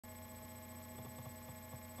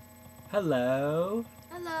Hello.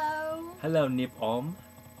 Hello. Hello, Nhip Am,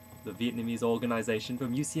 the Vietnamese organization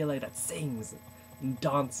from UCLA that sings and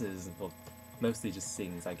dances. Well, mostly just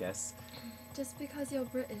sings, I guess. Just because you're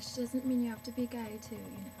British doesn't mean you have to be gay too, you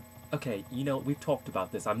know. Okay, we've talked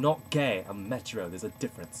about this. I'm not gay, I'm metro. There's a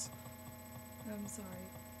difference. I'm sorry.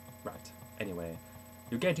 Right. Anyway,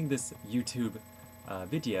 you're getting this YouTube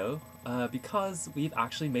video because we've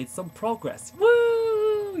actually made some progress.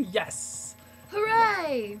 Woo! Yes!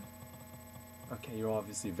 Hooray! Okay, you're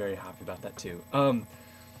obviously very happy about that too.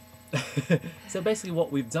 So basically what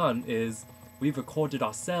we've done is we've recorded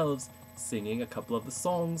ourselves singing a couple of the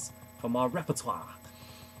songs from our repertoire,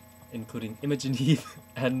 including Imogen Heath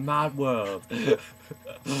and Mad World.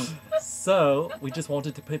 So we just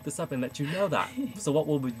wanted to put this up and let you know that. So what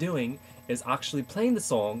we'll be doing is actually playing the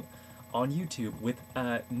song on YouTube with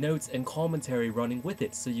notes and commentary running with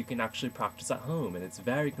it, so you can actually practice at home, and it's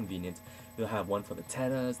very convenient. You'll have one for the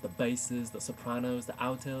tenors, the basses, the sopranos, the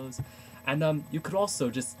altos, and you could also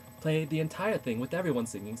just play the entire thing with everyone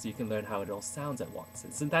singing, so you can learn how it all sounds at once.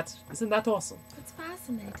 Isn't that awesome? It's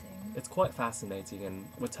fascinating. It's quite fascinating, and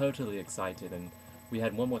we're totally excited. And we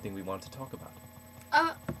had one more thing we wanted to talk about.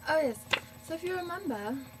 Oh yes. So if you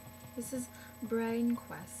remember, this is Brain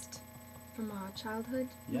Quest from our childhood.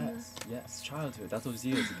 Yes, childhood. That was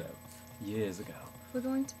years ago. Years ago. We're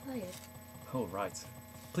going to play it. Oh, right.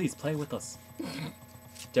 Please play with us.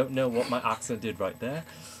 Don't know what my accent did right there,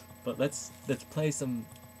 but let's play some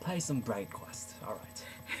Brain Quest. All right.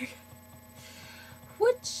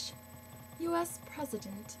 Which U.S.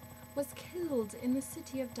 president was killed in the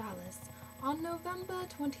city of Dallas on November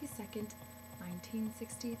 22nd,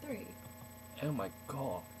 1963? Oh my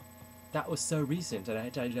God. That was so recent, and I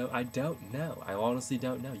don't know. I honestly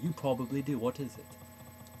don't know. You probably do. What is it?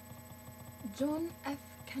 John F.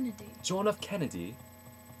 Kennedy. John F. Kennedy?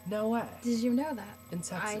 No way. Did you know that? In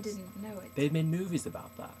Texas. I didn't know it. They made movies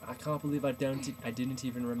about that. I can't believe I didn't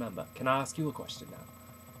even remember. Can I ask you a question now?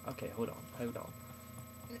 Okay, hold on.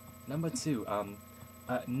 Number 2.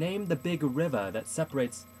 Name the big river that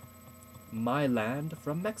separates my land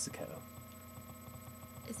from Mexico.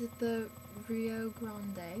 Is it the Rio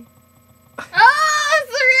Grande? Ah,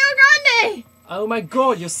 it's the Rio Grande! Oh my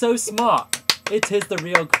God, you're so smart. It is the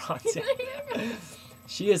Rio Grande.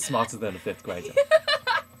 She is smarter than a 5th grader.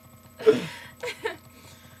 This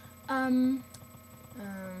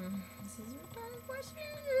is a dumb question.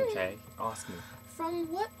 Okay, ask me. From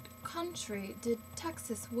what country did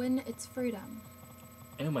Texas win its freedom?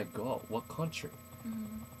 Oh my God, what country?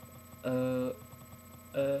 Mm.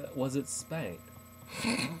 Was it Spain?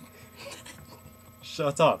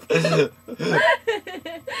 Shut up.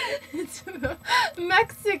 It's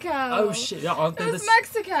Mexico. Oh shit, yeah, aren't they It was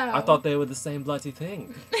Mexico. I thought they were the same bloody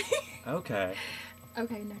thing. Okay.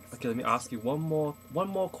 Okay, next. Okay, let me ask you one more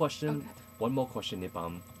question. Okay. One more question, Nhip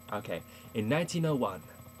Am. Okay. In 1901,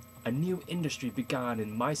 a new industry began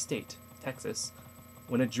in my state, Texas,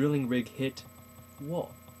 when a drilling rig hit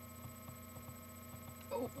what?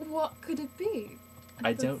 What could it be?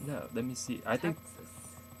 I don't know. Let me see. I think Texas.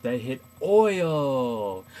 they hit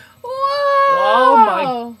oil. Whoa! Oh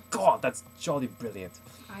my God, that's jolly brilliant.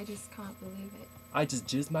 I just can't believe it. I just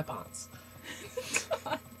jizzed my pants.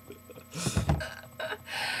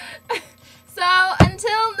 So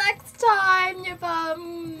until next time, Nhip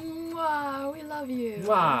Am, we love you.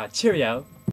 Wow, cheerio.